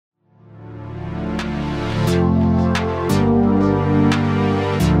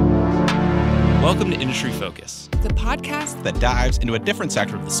Welcome to Industry Focus, the podcast that dives into a different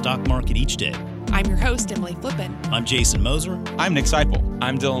sector of the stock market each day. I'm your host, Emily Flippen. I'm Jason Moser. I'm Nick Seipel.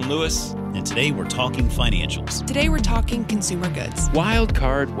 I'm Dylan Lewis. And today we're talking financials. Today we're talking consumer goods. Wild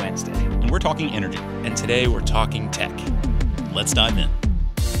Card Wednesday. And we're talking energy. And today we're talking tech. Let's dive in.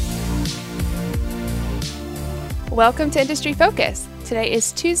 Welcome to Industry Focus. Today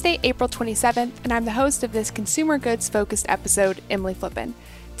is Tuesday, April 27th, and I'm the host of this consumer goods focused episode, Emily Flippen.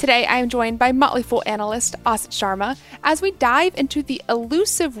 Today, I am joined by Motley Fool analyst Asit Sharma as we dive into the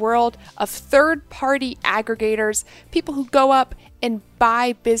elusive world of third-party aggregators, people who go up and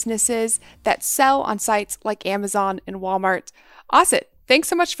buy businesses that sell on sites like Amazon and Walmart. Asit, thanks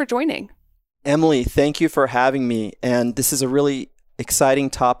so much for joining. Emily, thank you for having me. And this is a really exciting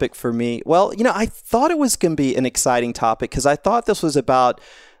topic for me. Well, I thought it was going to be an exciting topic because I thought this was about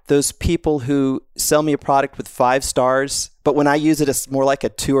those people who sell me a product with 5 stars, but when I use it, it's more like a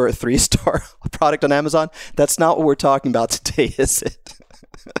 2 or a 3-star product on Amazon. That's not what we're talking about today, is it?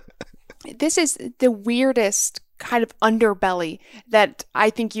 This is the weirdest kind of underbelly that I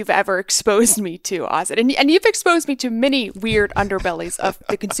think you've ever exposed me to, Asit. And you've exposed me to many weird underbellies of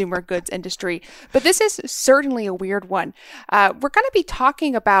the consumer goods industry, but this is certainly a weird one. We're going to be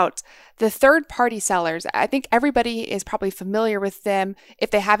talking about the third-party sellers. I think everybody is probably familiar with them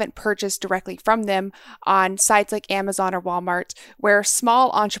if they haven't purchased directly from them on sites like Amazon or Walmart, where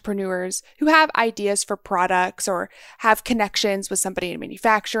small entrepreneurs who have ideas for products or have connections with somebody in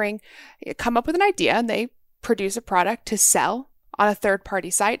manufacturing come up with an idea and they produce a product to sell on a third-party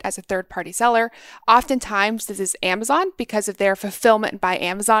site as a third-party seller. Oftentimes, this is Amazon because of their fulfillment by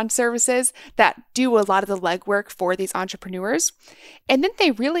Amazon services that do a lot of the legwork for these entrepreneurs. And then they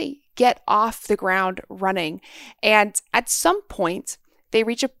really get off the ground running. And at some point, they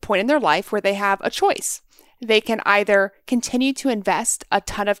reach a point in their life where they have a choice. They can either continue to invest a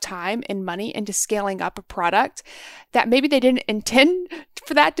ton of time and money into scaling up a product that maybe they didn't intend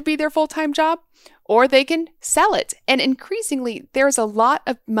for that to be their full-time job, or they can sell it. And increasingly, there's a lot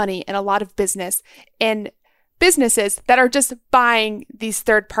of money and a lot of business in businesses that are just buying these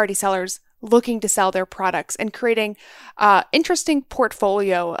third-party sellers looking to sell their products and creating interesting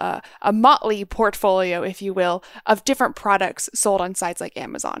portfolio, a motley portfolio, if you will, of different products sold on sites like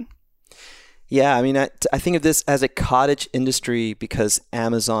Amazon. Yeah, I mean, I think of this as a cottage industry because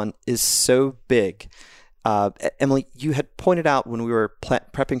Amazon is so big. Emily, you had pointed out when we were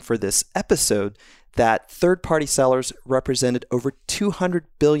prepping for this episode that third-party sellers represented over $200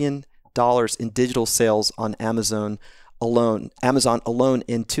 billion in digital sales on Amazon alone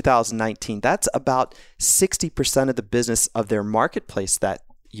in 2019. That's about 60% of the business of their marketplace that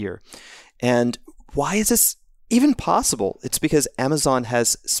year. And why is this even possible? It's because Amazon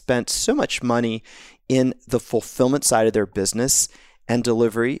has spent so much money in the fulfillment side of their business and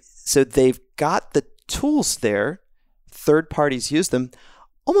delivery. So they've got the tools there. Third parties use them.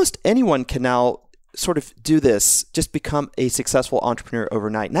 Almost anyone can now sort of do this, just become a successful entrepreneur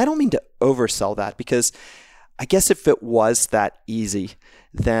overnight. And I don't mean to oversell that because I guess if it was that easy,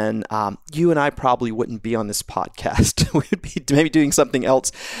 then you and I probably wouldn't be on this podcast. We would be maybe doing something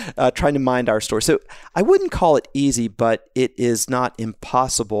else, trying to mind our story. So I wouldn't call it easy, but it is not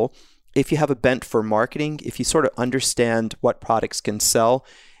impossible if you have a bent for marketing, if you sort of understand what products can sell,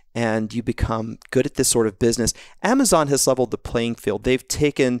 and you become good at this sort of business. Amazon has leveled the playing field. They've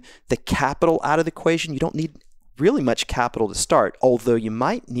taken the capital out of the equation. You don't need really much capital to start, although you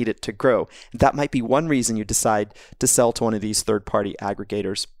might need it to grow. That might be one reason you decide to sell to one of these third-party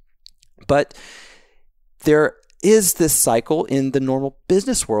aggregators. But there is this cycle in the normal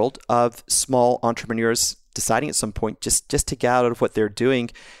business world of small entrepreneurs deciding at some point just to get out of what they're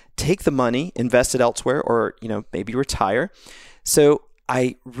doing, take the money, invest it elsewhere, or maybe retire. So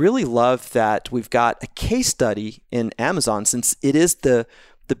I really love that we've got a case study in Amazon, since it is the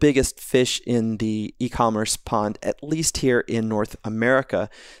biggest fish in the e-commerce pond, at least here in North America.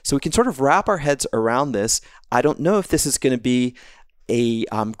 So we can sort of wrap our heads around this. I don't know if this is going to be a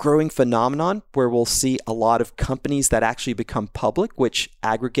growing phenomenon where we'll see a lot of companies that actually become public, which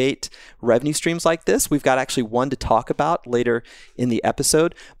aggregate revenue streams like this. We've got actually one to talk about later in the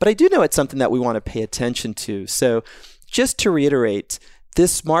episode, but I do know it's something that we want to pay attention to. So just to reiterate,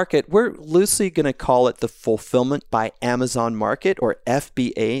 this market, we're loosely going to call it the Fulfillment by Amazon market, or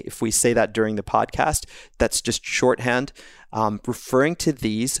FBA, if we say that during the podcast. That's just shorthand, referring to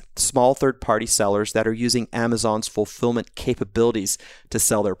these small third-party sellers that are using Amazon's fulfillment capabilities to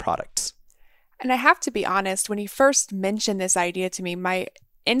sell their products. And I have to be honest, when you first mentioned this idea to me, my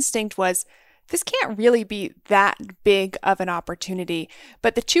instinct was, this can't really be that big of an opportunity.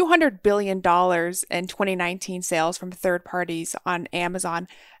 But the $200 billion in 2019 sales from third parties on Amazon,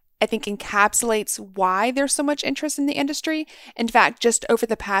 I think encapsulates why there's so much interest in the industry. In fact, just over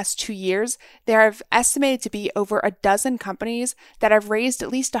the past 2 years, there have estimated to be over a dozen companies that have raised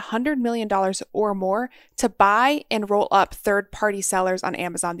at least $100 million or more to buy and roll up third-party sellers on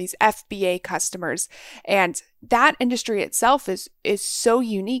Amazon, these FBA customers. And that industry itself is so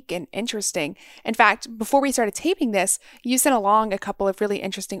unique and interesting. In fact, before we started taping this, you sent along a couple of really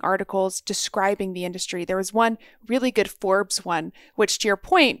interesting articles describing the industry. There was one really good Forbes one, which to your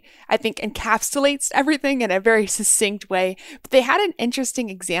point, I think encapsulates everything in a very succinct way. But they had an interesting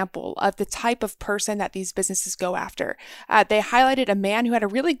example of the type of person that these businesses go after. They highlighted a man who had a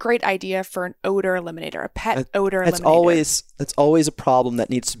really great idea for an odor eliminator, a pet odor eliminator. That's always a problem that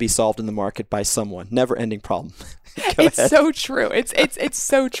needs to be solved in the market by someone. Never-ending problem. It's so true. It's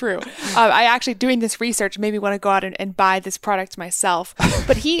so true. I actually, doing this research, made me want to go out and buy this product myself.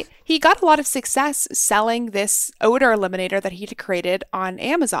 But he got a lot of success selling this odor eliminator that he'd created on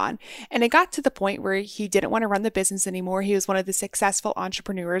Amazon. And it got to the point where he didn't want to run the business anymore. He was one of the successful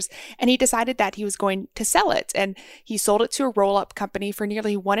entrepreneurs, and he decided that he was going to sell it. And he sold it to a roll-up company for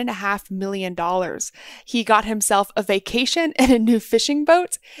nearly $1.5 million. He got himself a vacation and a new fishing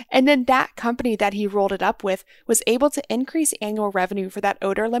boat. And then that company that he rolled it up with was able to increase annual revenue for that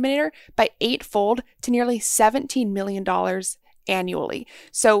odor eliminator by 8-fold to nearly $17 million annually.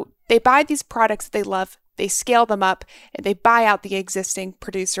 So they buy these products that they love, they scale them up, and they buy out the existing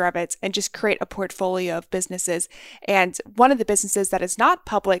producer of it and just create a portfolio of businesses. And one of the businesses that is not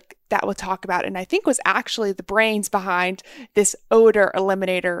public that we'll talk about, and I think was actually the brains behind this odor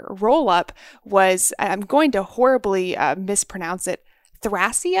eliminator roll-up, was, I'm going to horribly mispronounce it,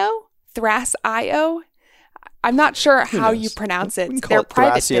 Thrasio? Thrasio? I'm not sure how you pronounce it. They're a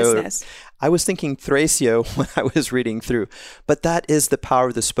private business. I was thinking Thrasio when I was reading through, but that is the power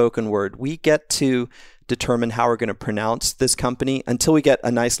of the spoken word. We get to determine how we're going to pronounce this company until we get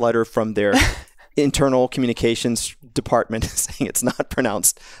a nice letter from their internal communications department saying it's not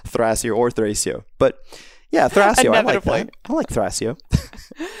pronounced Thrasio or Thrasio. But yeah, Thrasio, I like that. I like Thrasio.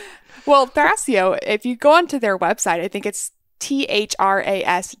 Well, Thrasio, if you go onto their website, I think it's thras.io,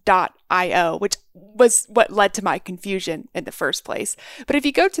 which was what led to my confusion in the first place. But if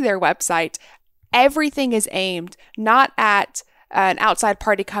you go to their website, everything is aimed not at an outside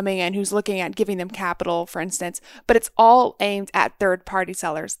party coming in who's looking at giving them capital, for instance, but it's all aimed at third-party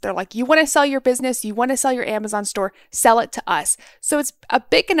sellers. They're like, you want to sell your business, you want to sell your Amazon store, sell it to us. So it's a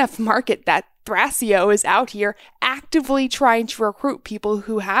big enough market that Thrasio is out here actively trying to recruit people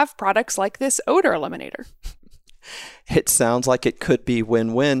who have products like this odor eliminator. It sounds like it could be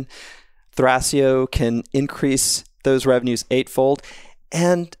win-win. Thrasio can increase those revenues 8-fold.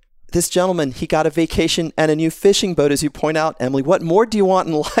 And this gentleman, he got a vacation and a new fishing boat, as you point out, Emily. What more do you want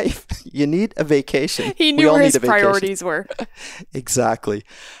in life? You need a vacation. He knew where his priorities were. Exactly.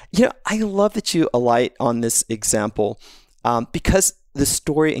 I love that you alight on this example because the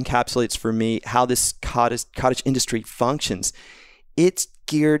story encapsulates for me how this cottage industry functions. It's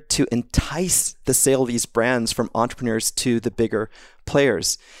geared to entice the sale of these brands from entrepreneurs to the bigger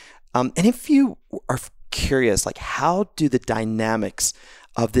players. And if you are curious, like how do the dynamics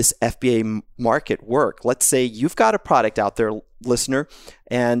of this FBA market work? Let's say you've got a product out there, listener,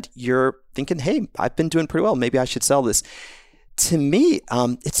 and you're thinking, hey, I've been doing pretty well. Maybe I should sell this. To me,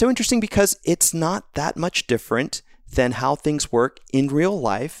 it's so interesting because it's not that much different than how things work in real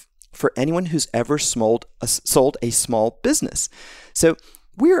life for anyone who's ever sold a small business. So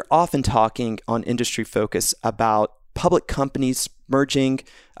we're often talking on Industry Focus about public companies merging,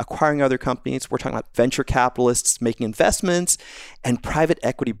 acquiring other companies. We're talking about venture capitalists making investments and private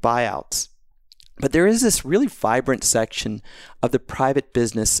equity buyouts. But there is this really vibrant section of the private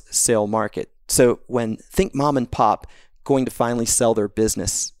business sale market. So when think mom and pop going to finally sell their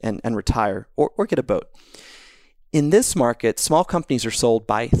business and retire or get a boat. In this market, small companies are sold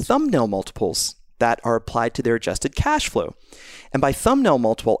by thumbnail multiples that are applied to their adjusted cash flow. And by thumbnail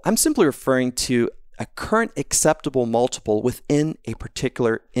multiple, I'm simply referring to a current acceptable multiple within a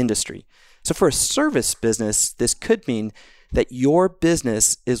particular industry. So for a service business, this could mean that your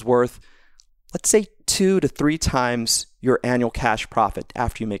business is worth, let's say, 2 to 3 times your annual cash profit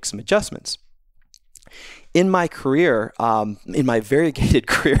after you make some adjustments. In my career, in my variegated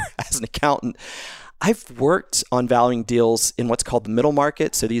career as an accountant, I've worked on valuing deals in what's called the middle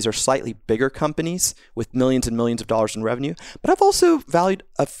market. So these are slightly bigger companies with millions and millions of dollars in revenue. But I've also valued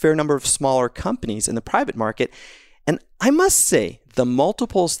a fair number of smaller companies in the private market. And I must say, the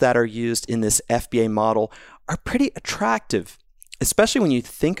multiples that are used in this FBA model are pretty attractive, especially when you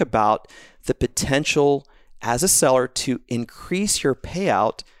think about the potential as a seller to increase your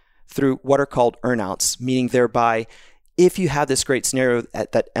payout through what are called earnouts, meaning thereby if you have this great scenario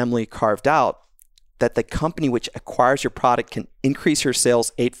that Emily carved out, that the company which acquires your product can increase your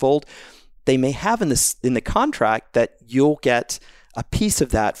sales eightfold, they may have in the contract that you'll get a piece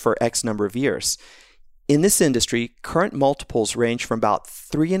of that for X number of years. In this industry, current multiples range from about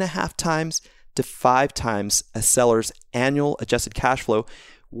 3.5 times to 5 times a seller's annual adjusted cash flow,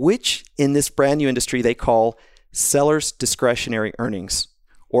 which in this brand new industry they call seller's discretionary earnings,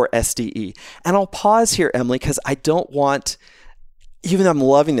 or SDE. And I'll pause here, Emily, because I don't want, even though I'm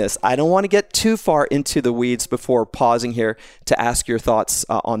loving this, I don't want to get too far into the weeds before pausing here to ask your thoughts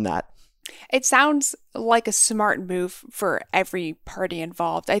on that. It sounds like a smart move for every party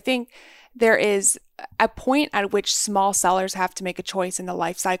involved. I think there is a point at which small sellers have to make a choice in the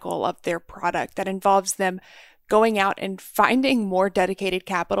life cycle of their product that involves them going out and finding more dedicated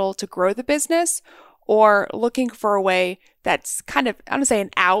capital to grow the business, or looking for a way that's kind of, I'm going to say an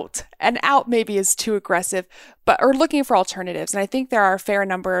out. An out maybe is too aggressive, or looking for alternatives. And I think there are a fair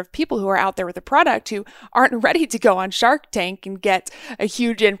number of people who are out there with a product who aren't ready to go on Shark Tank and get a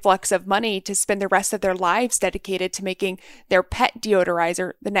huge influx of money to spend the rest of their lives dedicated to making their pet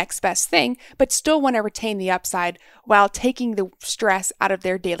deodorizer the next best thing, but still want to retain the upside while taking the stress out of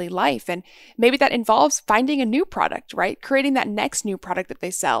their daily life. And maybe that involves finding a new product, right? Creating that next new product that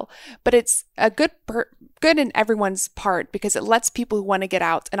they sell. But it's a good in everyone's part, because it lets people who want to get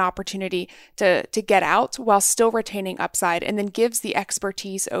out an opportunity to get out while still retaining upside, and then gives the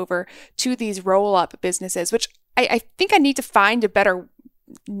expertise over to these roll-up businesses, which I think I need to find a better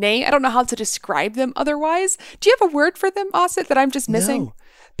name. I don't know how to describe them otherwise. Do you have a word for them, Asit, that I'm just missing? No,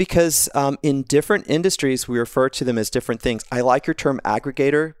 because in different industries, we refer to them as different things. I like your term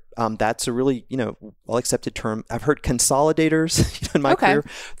aggregator. That's a really, well-accepted term. I've heard consolidators in my career.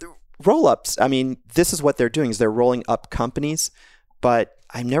 Roll-ups, I mean, this is what they're doing, is they're rolling up companies, but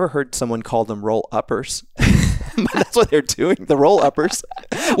I've never heard someone call them roll-uppers. That's what they're doing, the roll-uppers.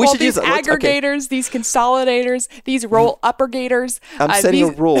 We should use aggregators, these consolidators, these roll-uppergators. I'm setting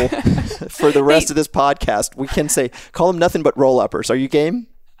a rule for the rest of this podcast. We can call them nothing but roll-uppers. Are you game?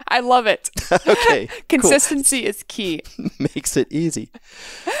 I love it. Okay. Consistency is key. Makes it easy.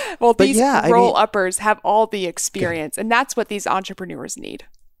 Well, these roll-uppers have all the experience, and that's what these entrepreneurs need.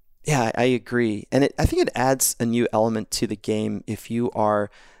 Yeah, I agree. And I think it adds a new element to the game if you are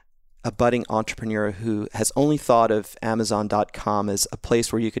a budding entrepreneur who has only thought of Amazon.com as a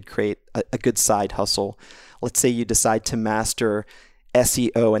place where you could create a good side hustle. Let's say you decide to master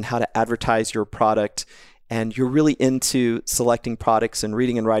SEO and how to advertise your product, and you're really into selecting products and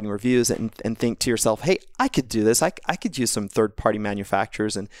reading and writing reviews, and think to yourself, hey, I could do this. I could use some third-party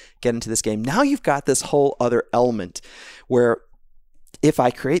manufacturers and get into this game. Now you've got this whole other element where if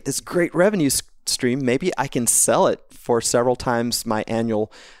I create this great revenue stream, maybe I can sell it for several times my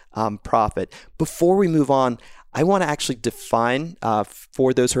annual profit. Before we move on, I want to actually define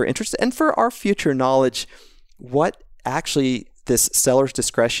for those who are interested and for our future knowledge what actually this seller's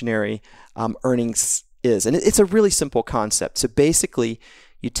discretionary earnings is. And it's a really simple concept. So basically,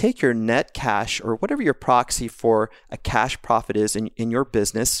 you take your net cash, or whatever your proxy for a cash profit is in your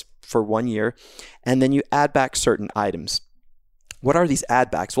business for 1 year, and then you add back certain items. What are these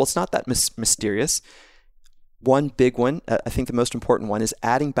add backs? Well, it's not that mysterious. One big one, I think the most important one, is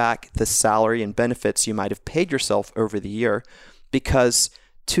adding back the salary and benefits you might have paid yourself over the year, because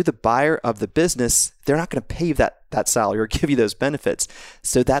to the buyer of the business, they're not going to pay you that salary or give you those benefits.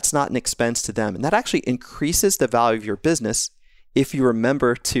 So that's not an expense to them. And that actually increases the value of your business if you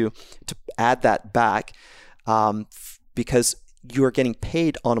remember to add that back, because you are getting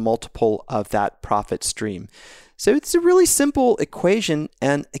paid on a multiple of that profit stream. So it's a really simple equation.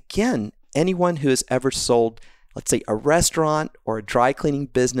 And again, anyone who has ever sold, let's say, a restaurant or a dry cleaning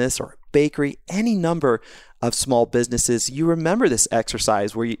business or a bakery, any number of small businesses, you remember this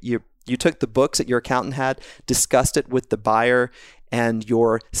exercise where you took the books that your accountant had, discussed it with the buyer, and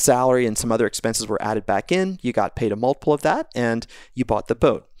your salary and some other expenses were added back in. You got paid a multiple of that, and you bought the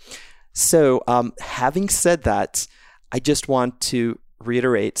boat. So having said that, I just want to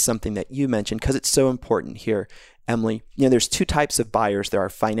reiterate something that you mentioned, because it's so important here, Emily. There's two types of buyers. There are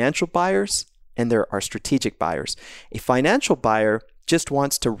financial buyers and there are strategic buyers. A financial buyer just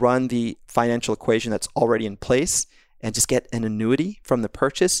wants to run the financial equation that's already in place and just get an annuity from the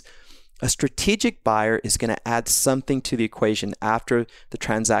purchase. A strategic buyer is going to add something to the equation after the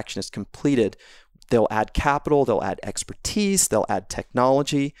transaction is completed. They'll add capital, they'll add expertise, they'll add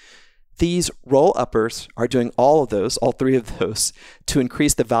technology. These roll-uppers are doing all three of those, to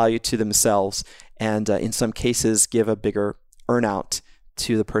increase the value to themselves, and in some cases give a bigger earnout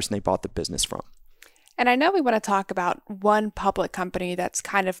to the person they bought the business from. And I know we want to talk about one public company that's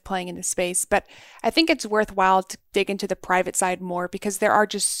kind of playing in the space, but I think it's worthwhile to dig into the private side more because there are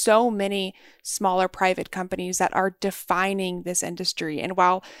just so many smaller private companies that are defining this industry. And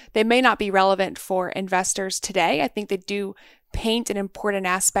while they may not be relevant for investors today, I think they do paint an important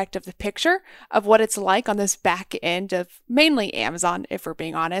aspect of the picture of what it's like on this back end of mainly Amazon, if we're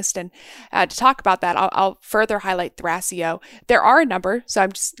being honest. And to talk about that, I'll further highlight Thrasio. There are a number, so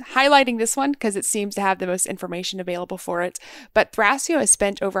I'm just highlighting this one because it seems to have the most information available for it. But Thrasio has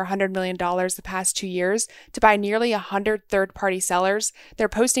spent over $100 million the past 2 years to buy nearly 100 third-party sellers. They're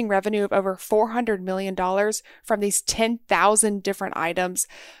posting revenue of over $400 million from these 10,000 different items.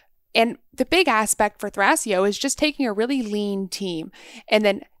 And the big aspect for Thrasio is just taking a really lean team and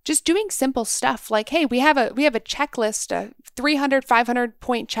then just doing simple stuff like, hey, we have a checklist, a 300, 500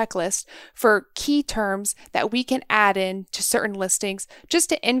 point checklist for key terms that we can add in to certain listings just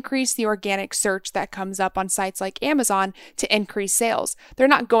to increase the organic search that comes up on sites like Amazon to increase sales. They're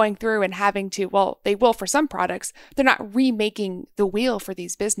not going through and having to, well, they will for some products. They're not remaking the wheel for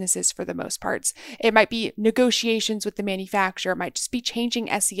these businesses for the most parts. It might be negotiations with the manufacturer. It might just be changing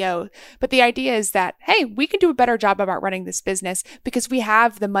SEO. But the idea is that, hey, we can do a better job about running this business because we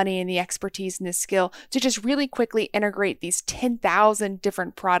have the money and the expertise and the skill to just really quickly integrate these 10,000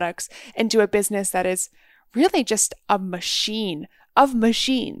 different products into a business that is really just a machine of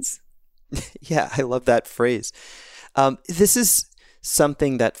machines. Yeah, I love that phrase. This is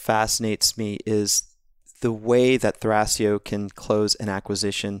something that fascinates me is the way that Thrasio can close an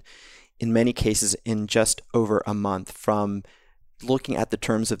acquisition in many cases in just over a month, from looking at the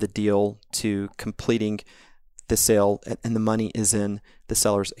terms of the deal to completing the sale and the money is in the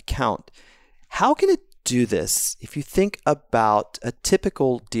seller's account. How can it do this? If you think about a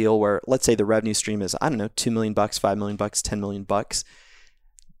typical deal where, let's say the revenue stream is, I don't know, $2 million, $5 million, $10 million.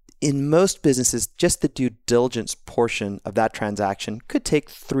 In most businesses, just the due diligence portion of that transaction could take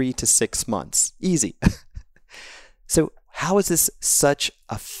 3 to 6 months. Easy. So how is this such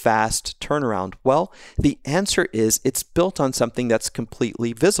a fast turnaround? Well, the answer is it's built on something that's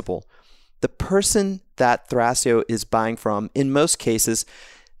completely visible. The person that Thrasio is buying from, in most cases,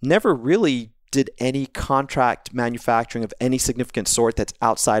 never really did any contract manufacturing of any significant sort that's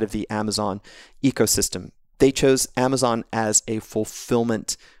outside of the Amazon ecosystem. They chose Amazon as a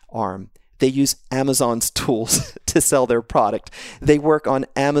fulfillment arm. They use Amazon's tools to sell their product. They work on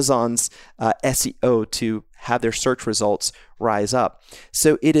Amazon's SEO to have their search results rise up.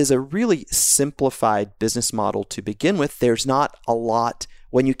 So it is a really simplified business model to begin with. There's not a lot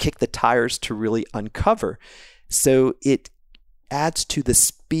when you kick the tires to really uncover. So it adds to the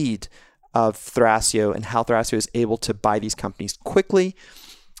speed of Thrasio and how Thrasio is able to buy these companies quickly.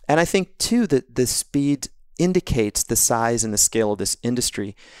 And I think, too, that the speed indicates the size and the scale of this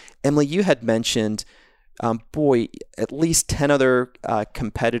industry. Emily, you had mentioned, at least 10 other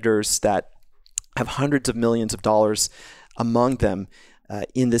competitors that have hundreds of millions of dollars among them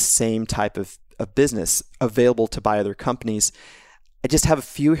in this same type of business available to buy other companies. I just have a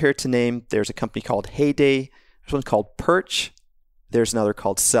few here to name. There's a company called Heyday. There's one called Perch. There's another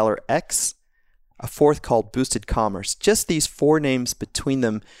called SellerX. A fourth called Boosted Commerce. Just these 4 names between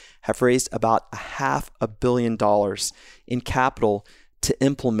them have raised about $500 million in capital to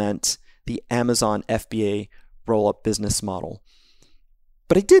implement the Amazon FBA roll-up business model.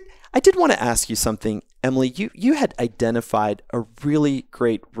 But I did want to ask you something, Emily. You had identified a really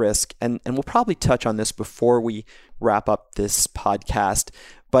great risk, and we'll probably touch on this before we wrap up this podcast,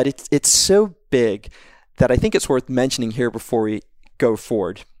 but it's so big that I think it's worth mentioning here before we go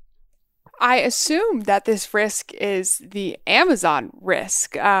forward. I assume that this risk is the Amazon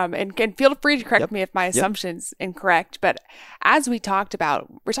risk, and feel free to correct me if my assumption's incorrect. But as we talked about,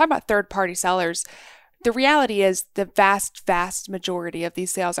 we're talking about third-party sellers. The reality is the vast, vast majority of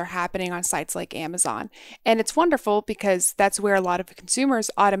these sales are happening on sites like Amazon. And it's wonderful because that's where a lot of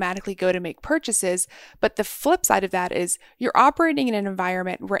consumers automatically go to make purchases. But the flip side of that is you're operating in an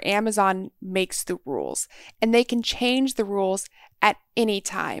environment where Amazon makes the rules and they can change the rules at any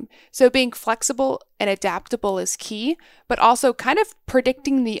time. So being flexible and adaptable is key, but also kind of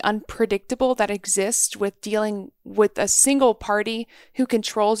predicting the unpredictable that exists with dealing with a single party who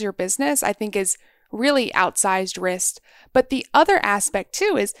controls your business, I think is really outsized risk. But the other aspect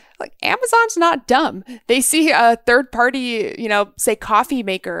too is like Amazon's not dumb. They see a third party, say coffee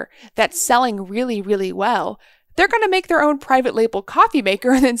maker that's selling really, really well. They're going to make their own private label coffee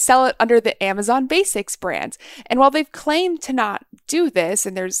maker and then sell it under the Amazon Basics brand. And while they've claimed to not do this,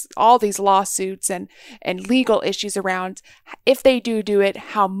 and there's all these lawsuits and legal issues around if they do it,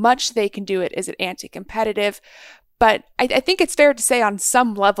 how much they can do it, is it anti-competitive? But I think it's fair to say on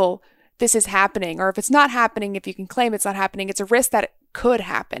some level, this is happening, or if it's not happening, if you can claim it's not happening, it's a risk that it could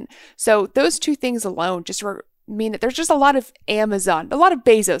happen. So those two things alone just mean that there's just a lot of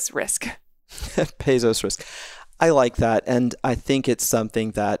Bezos risk. Bezos risk. I like that. And I think it's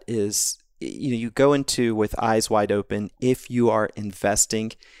something that is, you go into with eyes wide open if you are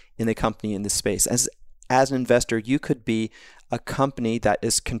investing in a company in this space. As an investor, you could be a company that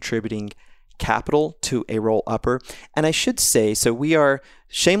is contributing capital to a roll-upper. And I should say, so we are,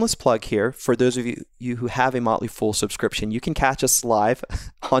 shameless plug here, for those of you who have a Motley Fool subscription, you can catch us live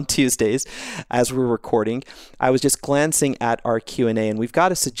on Tuesdays as we're recording. I was just glancing at our Q&A, and we've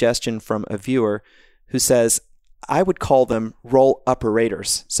got a suggestion from a viewer who says, I would call them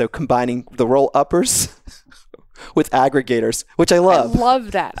roll-upperators. So combining the roll-uppers with aggregators, which I love. I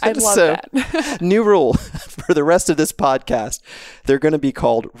love that. I love that. New rule for the rest of this podcast. They're going to be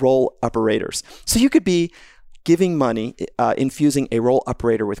called roll-upperators. So you could be giving money, infusing a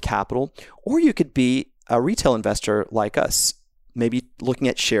roll-upperator with capital, or you could be a retail investor like us, maybe looking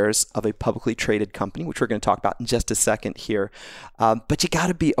at shares of a publicly traded company, which we're going to talk about in just a second here. But you got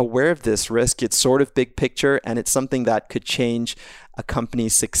to be aware of this risk. It's sort of big picture, and it's something that could change a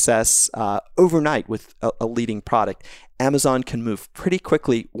company's success overnight with a leading product. Amazon can move pretty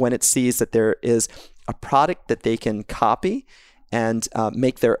quickly when it sees that there is a product that they can copy and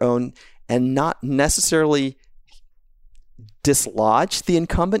make their own, and not necessarily dislodge the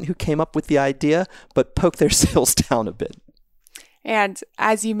incumbent who came up with the idea, but poke their sales down a bit. And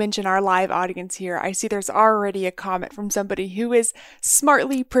as you mentioned, our live audience here, I see there's already a comment from somebody who has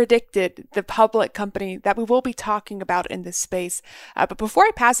smartly predicted the public company that we will be talking about in this space. But before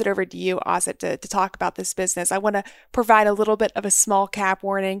I pass it over to you, Asit, to talk about this business, I want to provide a little bit of a small cap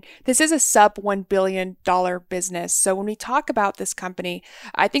warning. This is a sub $1 billion business. So when we talk about this company,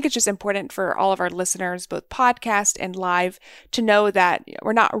 I think it's just important for all of our listeners, both podcast and live, to know that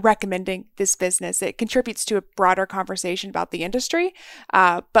we're not recommending this business. It contributes to a broader conversation about the industry.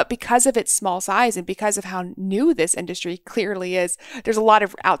 But because of its small size and because of how new this industry clearly is, there's a lot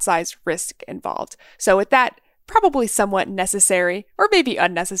of outsized risk involved. So with that probably somewhat necessary, or maybe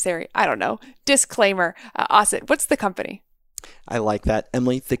unnecessary, I don't know, disclaimer, Asit, what's the company? I like that,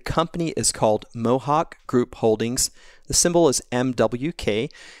 Emily. The company is called Mohawk Group Holdings. The symbol is MWK.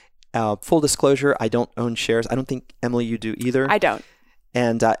 Full disclosure, I don't own shares. I don't think, Emily, you do either. I don't.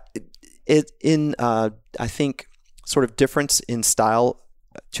 And I think, sort of difference in style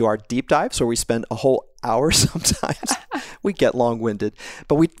to our deep dives, where we spend a whole hour sometimes. We get long-winded,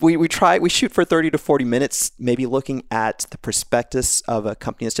 but we shoot for 30 to 40 minutes, maybe looking at the prospectus of a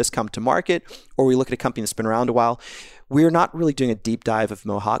company that's just come to market, or we look at a company that's been around a while. We're not really doing a deep dive of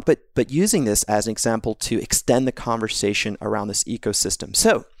Mohawk, but using this as an example to extend the conversation around this ecosystem.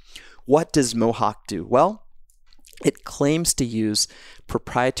 So what does Mohawk do? Well, it claims to use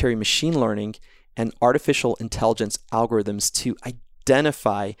proprietary machine learning and artificial intelligence algorithms to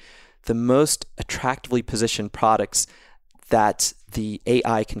identify the most attractively positioned products that the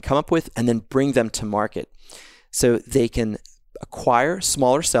AI can come up with and then bring them to market. So they can acquire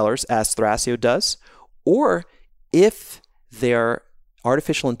smaller sellers, as Thrasio does, or if their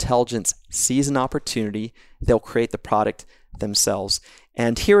artificial intelligence sees an opportunity, they'll create the product themselves.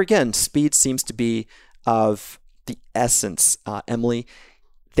 And here again, speed seems to be of the essence, Emily.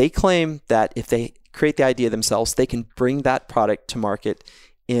 They claim that if they create the idea themselves, they can bring that product to market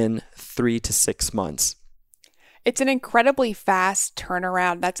in 3 to 6 months. It's an incredibly fast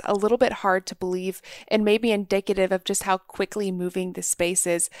turnaround that's a little bit hard to believe, and maybe indicative of just how quickly moving the space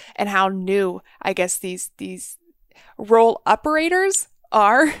is and how new, I guess, these roll-upperators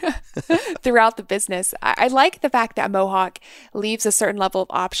are throughout the business. I like the fact that Mohawk leaves a certain level of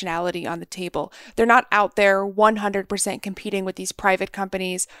optionality on the table. They're not out there 100% competing with these private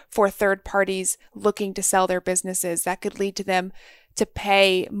companies for third parties looking to sell their businesses. That could lead to them to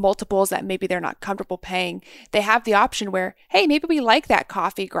pay multiples that maybe they're not comfortable paying. They have the option where, hey, maybe we like that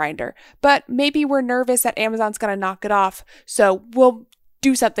coffee grinder, but maybe we're nervous that Amazon's going to knock it off, so we'll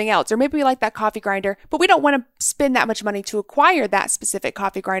do something else. Or maybe we like that coffee grinder, but we don't want to spend that much money to acquire that specific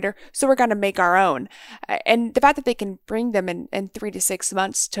coffee grinder, so we're going to make our own. And the fact that they can bring them in 3 to 6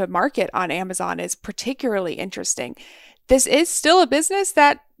 months to market on Amazon is particularly interesting. This is still a business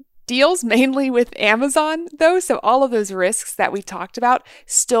that deals mainly with Amazon, though, so all of those risks that we talked about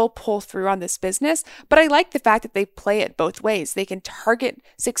still pull through on this business. But I like the fact that they play it both ways. They can target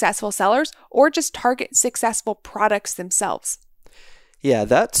successful sellers or just target successful products themselves. Yeah,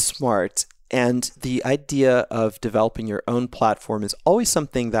 that's smart. And the idea of developing your own platform is always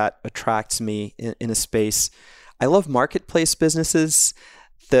something that attracts me in a space. I love marketplace businesses,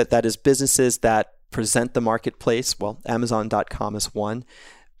 that is businesses that present the marketplace. Well, Amazon.com is one.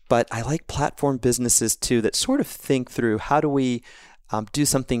 but I like platform businesses too that sort of think through how do we do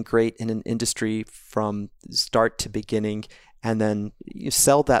something great in an industry from start to beginning, and then you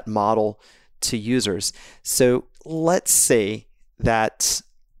sell that model to users. So let's say that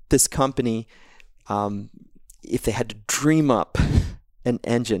this company, if they had to dream up an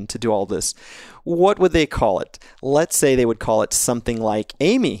engine to do all this, what would they call it? Let's say they would call it something like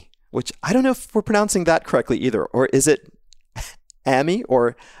Amy, which I don't know if we're pronouncing that correctly either. Or is it Amy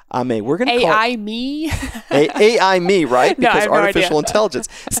or Ame? We're going to call AI me? AI me, right? No, I Because have no artificial idea. intelligence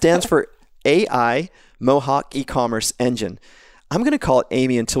stands for AI Mohawk E-commerce engine. I'm going to call it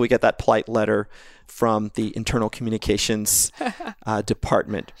Amy until we get that polite letter from the internal communications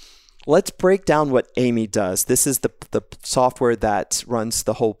department. Let's break down what Amy does. This is the software that runs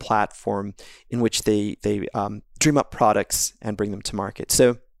the whole platform in which they dream up products and bring them to market.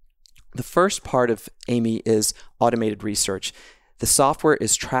 So the first part of Amy is automated research. The software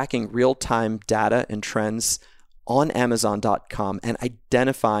is tracking real-time data and trends on Amazon.com and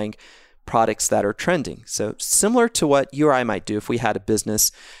identifying products that are trending. So similar to what you or I might do if we had a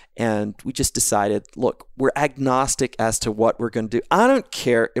business and we just decided, look, we're agnostic as to what we're going to do. I don't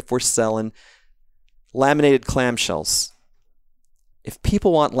care if we're selling laminated clamshells. If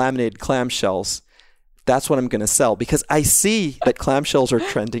people want laminated clamshells, that's what I'm going to sell, because I see that clamshells are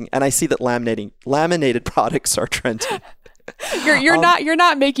trending and I see that laminated products are trending. You're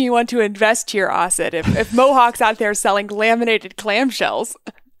not making me want to invest here, Osset. If Mohawk's out there selling laminated clamshells.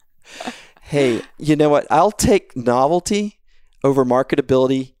 Hey, you know what? I'll take novelty over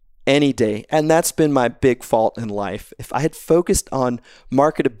marketability any day. And that's been my big fault in life. If I had focused on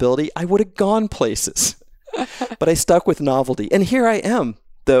marketability, I would have gone places. But I stuck with novelty. And here I am,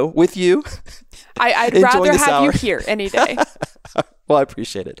 though, with you. I'd enjoying rather this have hour. you here any day. Well, I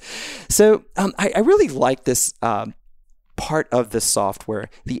appreciate it. So I really like this part of the software.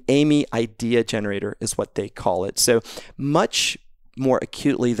 The Amy Idea Generator is what they call it. So much more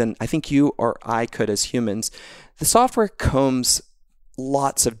acutely than I think you or I could as humans, the software combs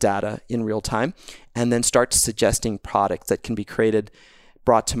lots of data in real time and then starts suggesting products that can be created,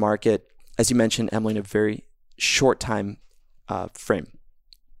 brought to market, as you mentioned, Emily, in a very short time frame.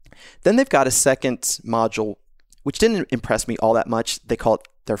 Then they've got a second module, which didn't impress me all that much. They call it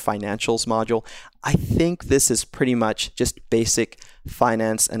their financials module. I think this is pretty much just basic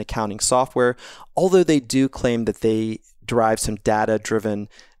finance and accounting software, although they do claim that they derive some data-driven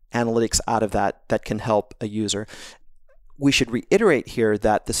analytics out of that can help a user. We should reiterate here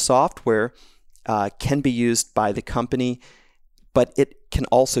that the software can be used by the company, but it can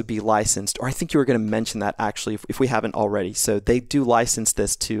also be licensed, or I think you were going to mention that actually if we haven't already. So they do license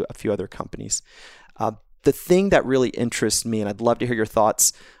this to a few other companies. The thing that really interests me, and I'd love to hear your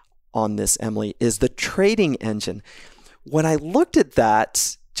thoughts on this, Emily, is the trading engine. When I looked at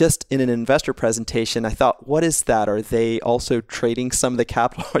that just in an investor presentation, I thought, what is that? Are they also trading some of the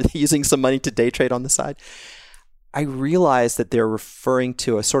capital? Are they using some money to day trade on the side? I realized that they're referring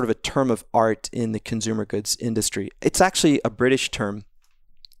to a sort of a term of art in the consumer goods industry. It's actually a British term,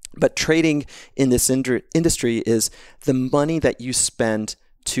 but trading in this industry is the money that you spend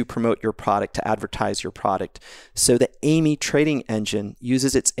to promote your product, to advertise your product. So the Amy trading engine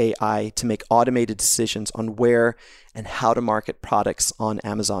uses its AI to make automated decisions on where and how to market products on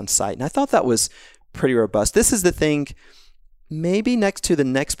Amazon's site. And I thought that was pretty robust. This is the thing, maybe next to the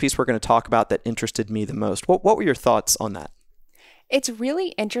next piece we're going to talk about, that interested me the most. What were your thoughts on that? It's really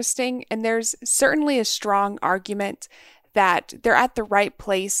interesting, and there's certainly a strong argument that they're at the right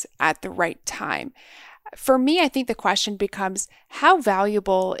place at the right time. For me, I think the question becomes, how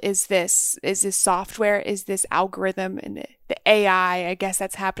valuable is this software, is this algorithm, and the AI, I guess,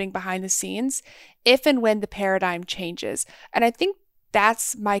 that's happening behind the scenes, if and when the paradigm changes? And I think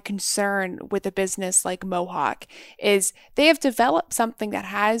that's my concern with a business like Mohawk, is they have developed something that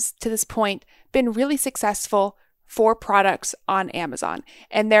has, to this point, been really successful for products on Amazon.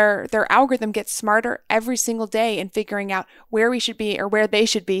 And their algorithm gets smarter every single day in figuring out where we should be, or where they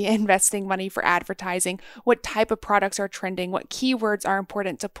should be, investing money for advertising, what type of products are trending, what keywords are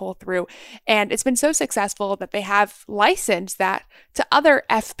important to pull through. And it's been so successful that they have licensed that to other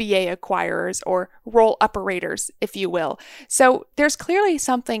FBA acquirers, or roll operators, if you will. So there's clearly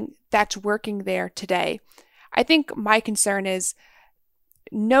something that's working there today. I think my concern is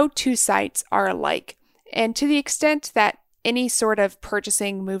no two sites are alike. And to the extent that any sort of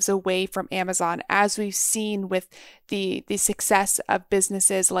purchasing moves away from Amazon, as we've seen with the success of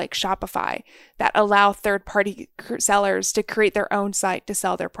businesses like Shopify that allow third-party sellers to create their own site to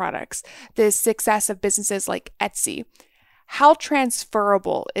sell their products, the success of businesses like Etsy, how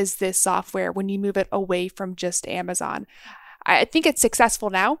transferable is this software when you move it away from just Amazon? I think it's successful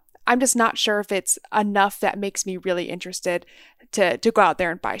now. I'm just not sure if it's enough that makes me really interested to go out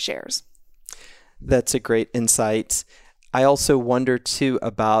there and buy shares. That's a great insight. I also wonder too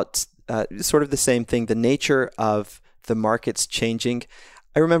about sort of the same thing, the nature of the markets changing.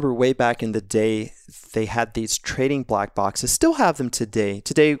 I remember way back in the day, they had these trading black boxes, still have them today.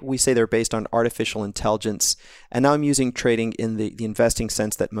 Today, we say they're based on artificial intelligence. And now I'm using trading in the investing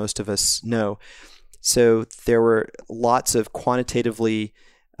sense that most of us know. So there were lots of quantitatively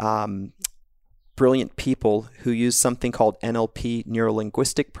brilliant people who used something called NLP,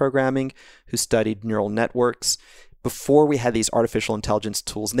 neuro-linguistic programming, who studied neural networks before we had these artificial intelligence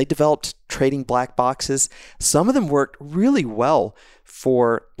tools. And they developed trading black boxes. Some of them worked really well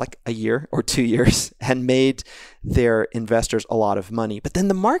for like a year or 2 years and made their investors a lot of money. But then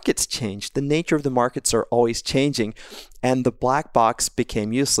the markets changed. The nature of the markets are always changing, and the black box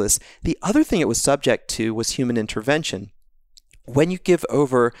became useless. The other thing it was subject to was human intervention. When you give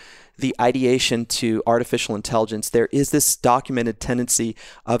over the ideation to artificial intelligence, there is this documented tendency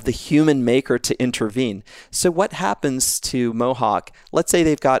of the human maker to intervene. So what happens to Mohawk? Let's say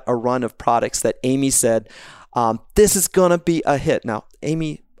they've got a run of products that Amy said, this is going to be a hit. Now,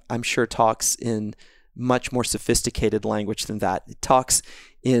 Amy, I'm sure, talks in much more sophisticated language than that. It talks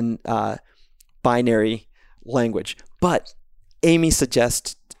in binary language. But Amy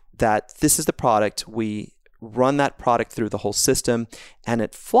suggests that this is the product. We run that product through the whole system and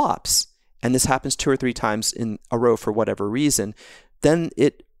it flops. And this happens 2 or 3 times in a row for whatever reason. Then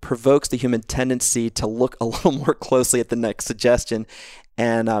it provokes the human tendency to look a little more closely at the next suggestion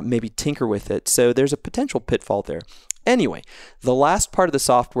and maybe tinker with it. So there's a potential pitfall there. Anyway, the last part of the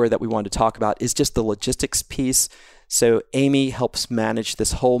software that we want to talk about is just the logistics piece. So Amy helps manage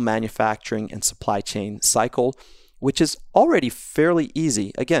this whole manufacturing and supply chain cycle, which is already fairly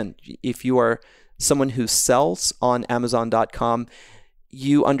easy. Again, if you are someone who sells on Amazon.com,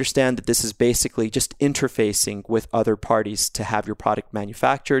 you understand that this is basically just interfacing with other parties to have your product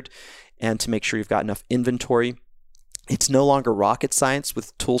manufactured and to make sure you've got enough inventory. It's no longer rocket science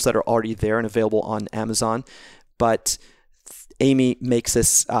with tools that are already there and available on Amazon, but Amy makes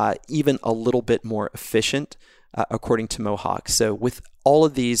this even a little bit more efficient, according to Mohawk. So with all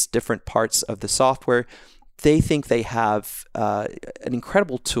of these different parts of the software, they think they have an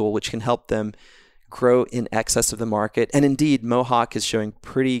incredible tool which can help them grow in excess of the market. And indeed, Mohawk is showing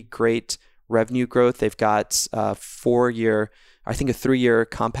pretty great revenue growth. They've got a 3-year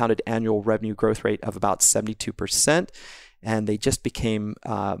compounded annual revenue growth rate of about 72%. And they just became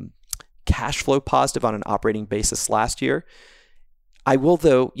cash flow positive on an operating basis last year. I will,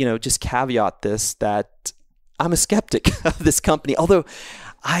 though, just caveat this, that I'm a skeptic of this company, although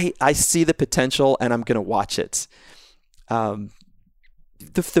I see the potential and I'm going to watch it. The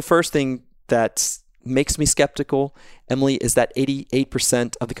first thing that makes me skeptical, Emily, is that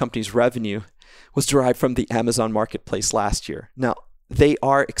 88% of the company's revenue was derived from the Amazon marketplace last year. Now, they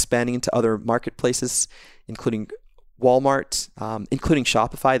are expanding into other marketplaces, including Walmart, including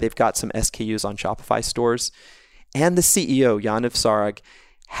Shopify. They've got some SKUs on Shopify stores. And the CEO, Yaniv Sarag,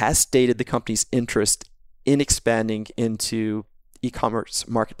 has stated the company's interest in expanding into e-commerce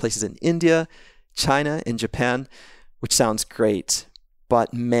marketplaces in India, China, and Japan, which sounds great.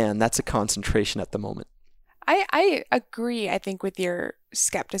 But man, that's a concentration at the moment. I agree, I think, with your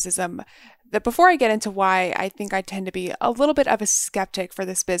skepticism. That before I get into why I think I tend to be a little bit of a skeptic for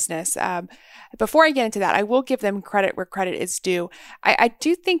this business, before I get into that, I will give them credit where credit is due. I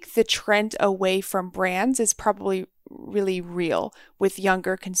do think the trend away from brands is probably really real with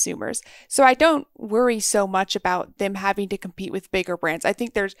younger consumers. So I don't worry so much about them having to compete with bigger brands. I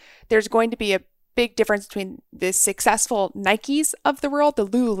think there's going to be a big difference between the successful Nikes of the world, the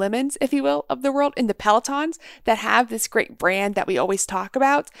Lululemons, if you will, of the world, and the Pelotons that have this great brand that we always talk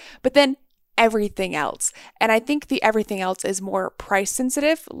about, but then everything else. And I think the everything else is more price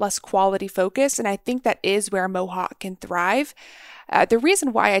sensitive, less quality focused, and I think that is where Mohawk can thrive. The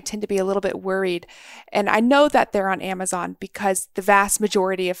reason why I tend to be a little bit worried, and I know that they're on Amazon because the vast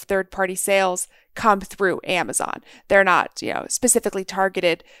majority of third-party sales come through Amazon. They're not, specifically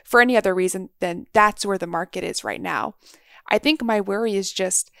targeted for any other reason than that's where the market is right now. I think my worry is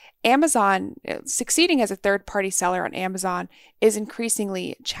just Amazon, succeeding as a third-party seller on Amazon is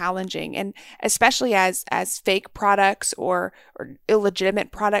increasingly challenging, and especially as fake products or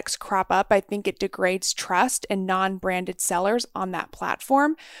illegitimate products crop up, I think it degrades trust in non-branded sellers on that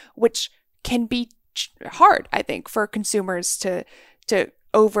platform, which can be hard, I think, for consumers to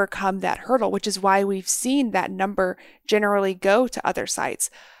overcome that hurdle, which is why we've seen that number generally go to other sites.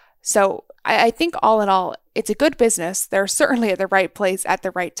 So I think all in all, it's a good business. They're certainly at the right place at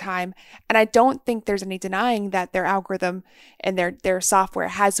the right time. And I don't think there's any denying that their algorithm and their software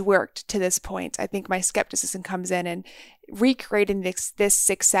has worked to this point. I think my skepticism comes in recreating this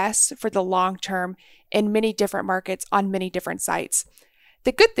success for the long term in many different markets on many different sites.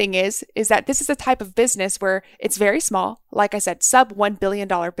 The good thing is that this is a type of business where it's very small, like I said, sub $1 billion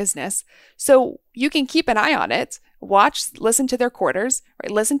business. So you can keep an eye on it, listen to their quarters, right?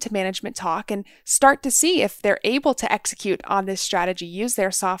 Listen to management talk, and start to see if they're able to execute on this strategy, use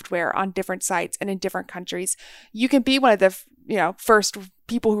their software on different sites and in different countries. You can be one of the first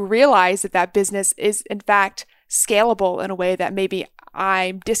people who realize that business is in fact scalable in a way that maybe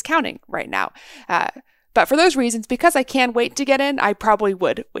I'm discounting right now. But for those reasons, because I can wait to get in, I probably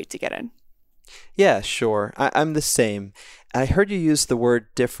would wait to get in. Yeah, sure. I'm the same. I heard you use the word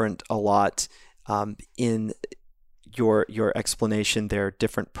different a lot in your explanation there.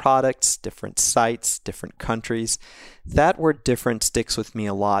 Different products, different sites, different countries. That word different sticks with me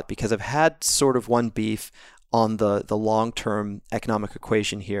a lot because I've had sort of one beef on the long-term economic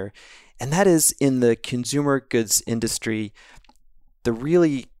equation here. And that is in the consumer goods industry, the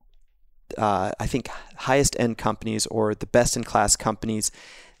really I think highest end companies or the best in class companies,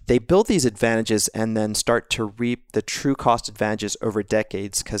 they build these advantages and then start to reap the true cost advantages over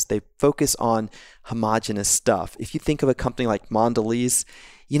decades because they focus on homogenous stuff. If you think of a company like Mondelez,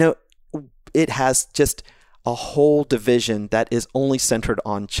 it has just a whole division that is only centered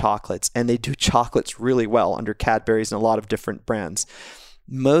on chocolates, and they do chocolates really well under Cadbury's and a lot of different brands.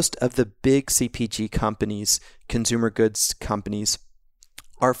 Most of the big CPG companies, consumer goods companies,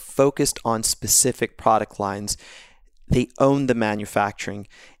 are focused on specific product lines. They own the manufacturing,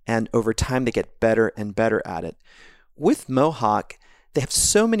 and over time they get better and better at it. With Mohawk, they have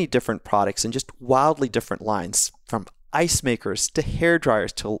so many different products and just wildly different lines, from ice makers to hair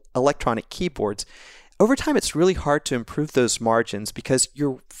dryers to electronic keyboards. Over time, it's really hard to improve those margins because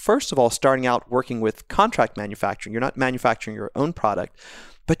you're, first of all, starting out working with contract manufacturing. You're not manufacturing your own product,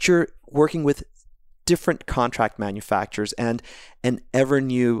 but you're working with different contract manufacturers and an ever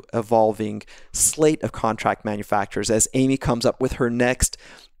new evolving slate of contract manufacturers as Amy comes up with her next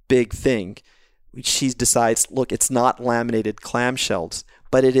big thing. She decides, look, it's not laminated clamshells,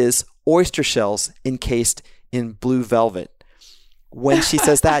 but it is oyster shells encased in blue velvet. When she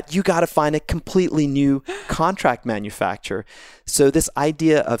says that, you got to find a completely new contract manufacturer. So this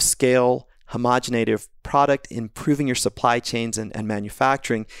idea of scale, homogenated product, improving your supply chains and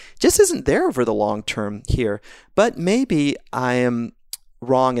manufacturing just isn't there over the long term here. But maybe I am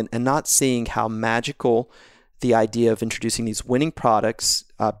wrong and not seeing how magical the idea of introducing these winning products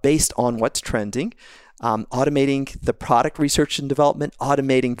based on what's trending, automating the product research and development,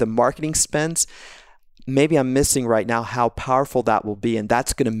 automating the marketing spends. Maybe I'm missing right now how powerful that will be, and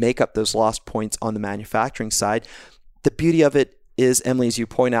that's going to make up those lost points on the manufacturing side. The beauty of it is, Emily, as you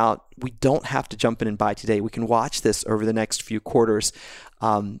point out, we don't have to jump in and buy today. We can watch this over the next few quarters,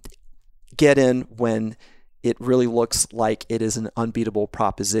 get in when it really looks like it is an unbeatable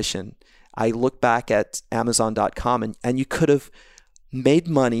proposition. I look back at Amazon.com and you could have made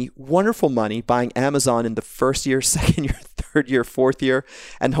money, wonderful money, buying Amazon in the first year, second year, third year, fourth year,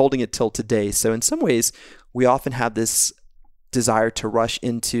 and holding it till today. So in some ways, we often have this desire to rush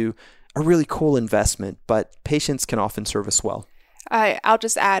into a really cool investment, but patience can often serve us well. I'll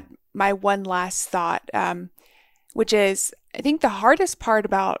just add my one last thought, which is I think the hardest part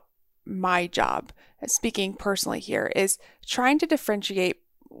about my job, speaking personally here, is trying to differentiate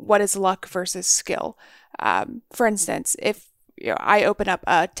what is luck versus skill. For instance, if I open up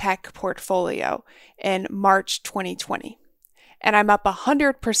a tech portfolio in March 2020 and I'm up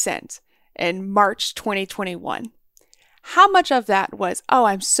 100% in March 2021, how much of that was, oh,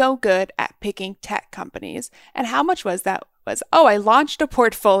 I'm so good at picking tech companies? And how much was that was, oh, I launched a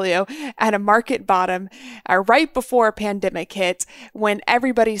portfolio at a market bottom right before a pandemic hit when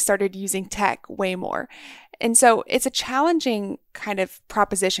everybody started using tech way more? And so it's a challenging kind of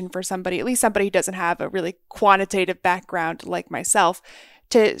proposition for somebody, at least somebody who doesn't have a really quantitative background like myself,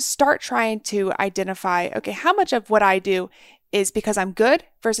 to start trying to identify, okay, how much of what I do is because I'm good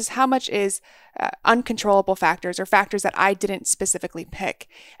versus how much is uncontrollable factors or factors that I didn't specifically pick.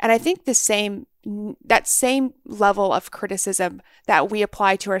 And I think that same level of criticism that we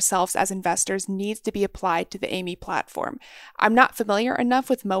apply to ourselves as investors needs to be applied to the Amy platform. I'm not familiar enough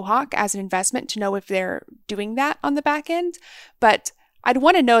with Mohawk as an investment to know if they're doing that on the back end, but I'd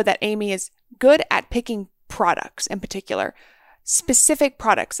want to know that Amy is good at picking products in particular, specific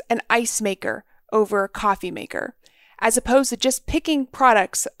products, an ice maker over a coffee maker. as opposed to just picking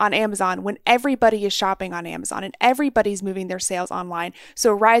products on Amazon when everybody is shopping on Amazon and everybody's moving their sales online.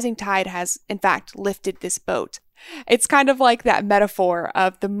 So a rising tide has, in fact, lifted this boat. It's kind of like that metaphor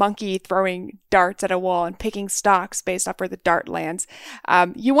of the monkey throwing darts at a wall and picking stocks based off where the dart lands.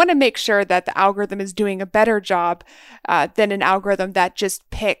 You want to make sure that the algorithm is doing a better job than an algorithm that just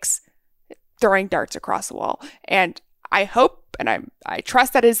picks throwing darts across the wall. And I hope and I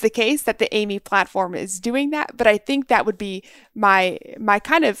trust that is the case, that the Amy platform is doing that. But I think that would be my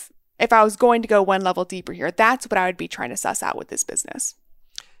kind of, if I was going to go one level deeper here, that's what I would be trying to suss out with this business.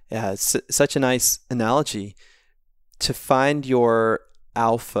 Yeah, it's such a nice analogy. To find your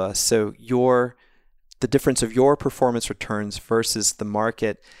alpha, so the difference of your performance returns versus the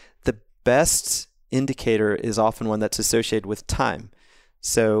market, the best indicator is often one that's associated with time.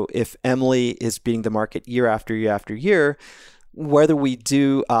 So if Emily is beating the market year after year after year, whether we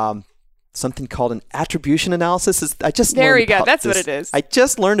do something called an attribution analysis, I just there learned you go. about That's this. what it is. I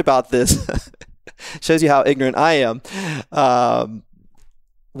just learned about this. Shows you how ignorant I am.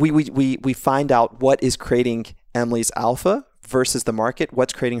 We find out what is creating Emily's alpha versus the market,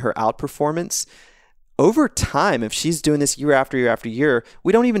 what's creating her outperformance. Over time, if she's doing this year after year after year,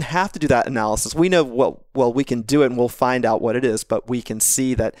 we don't even have to do that analysis. We know we can do it and we'll find out what it is, but we can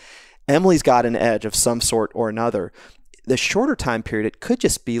see that Emily's got an edge of some sort or another. The shorter time period, it could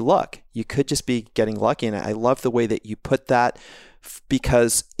just be luck. You could just be getting lucky. And I love the way that you put that,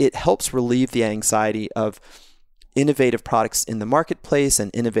 because it helps relieve the anxiety of innovative products in the marketplace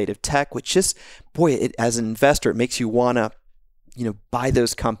and innovative tech, which just, as an investor, it makes you want to, buy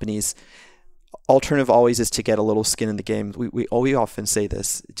those companies. Alternative always is to get a little skin in the game. We often say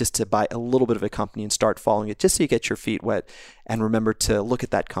this, just to buy a little bit of a company and start following it, just so you get your feet wet and remember to look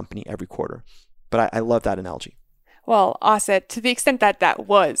at that company every quarter. But I love that analogy. Well, Asit, to the extent that that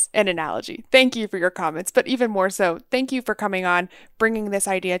was an analogy, thank you for your comments. But even more so, thank you for coming on, bringing this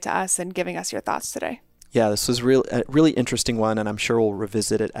idea to us and giving us your thoughts today. Yeah, this was a really interesting one, and I'm sure we'll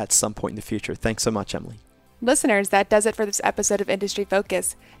revisit it at some point in the future. Thanks so much, Emily. Listeners, that does it for this episode of Industry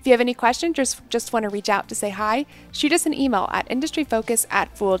Focus. If you have any questions or just want to reach out to say hi, shoot us an email at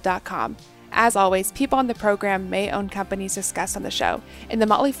industryfocus@fool.com. As always, people on the program may own companies discussed on the show, and the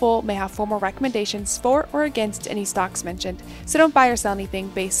Motley Fool may have formal recommendations for or against any stocks mentioned, so don't buy or sell anything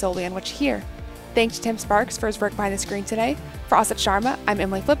based solely on what you hear. Thanks to Tim Sparks for his work behind the screen today. For Asit Sharma, I'm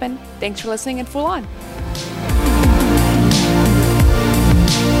Emily Flippen. Thanks for listening, and Fool on!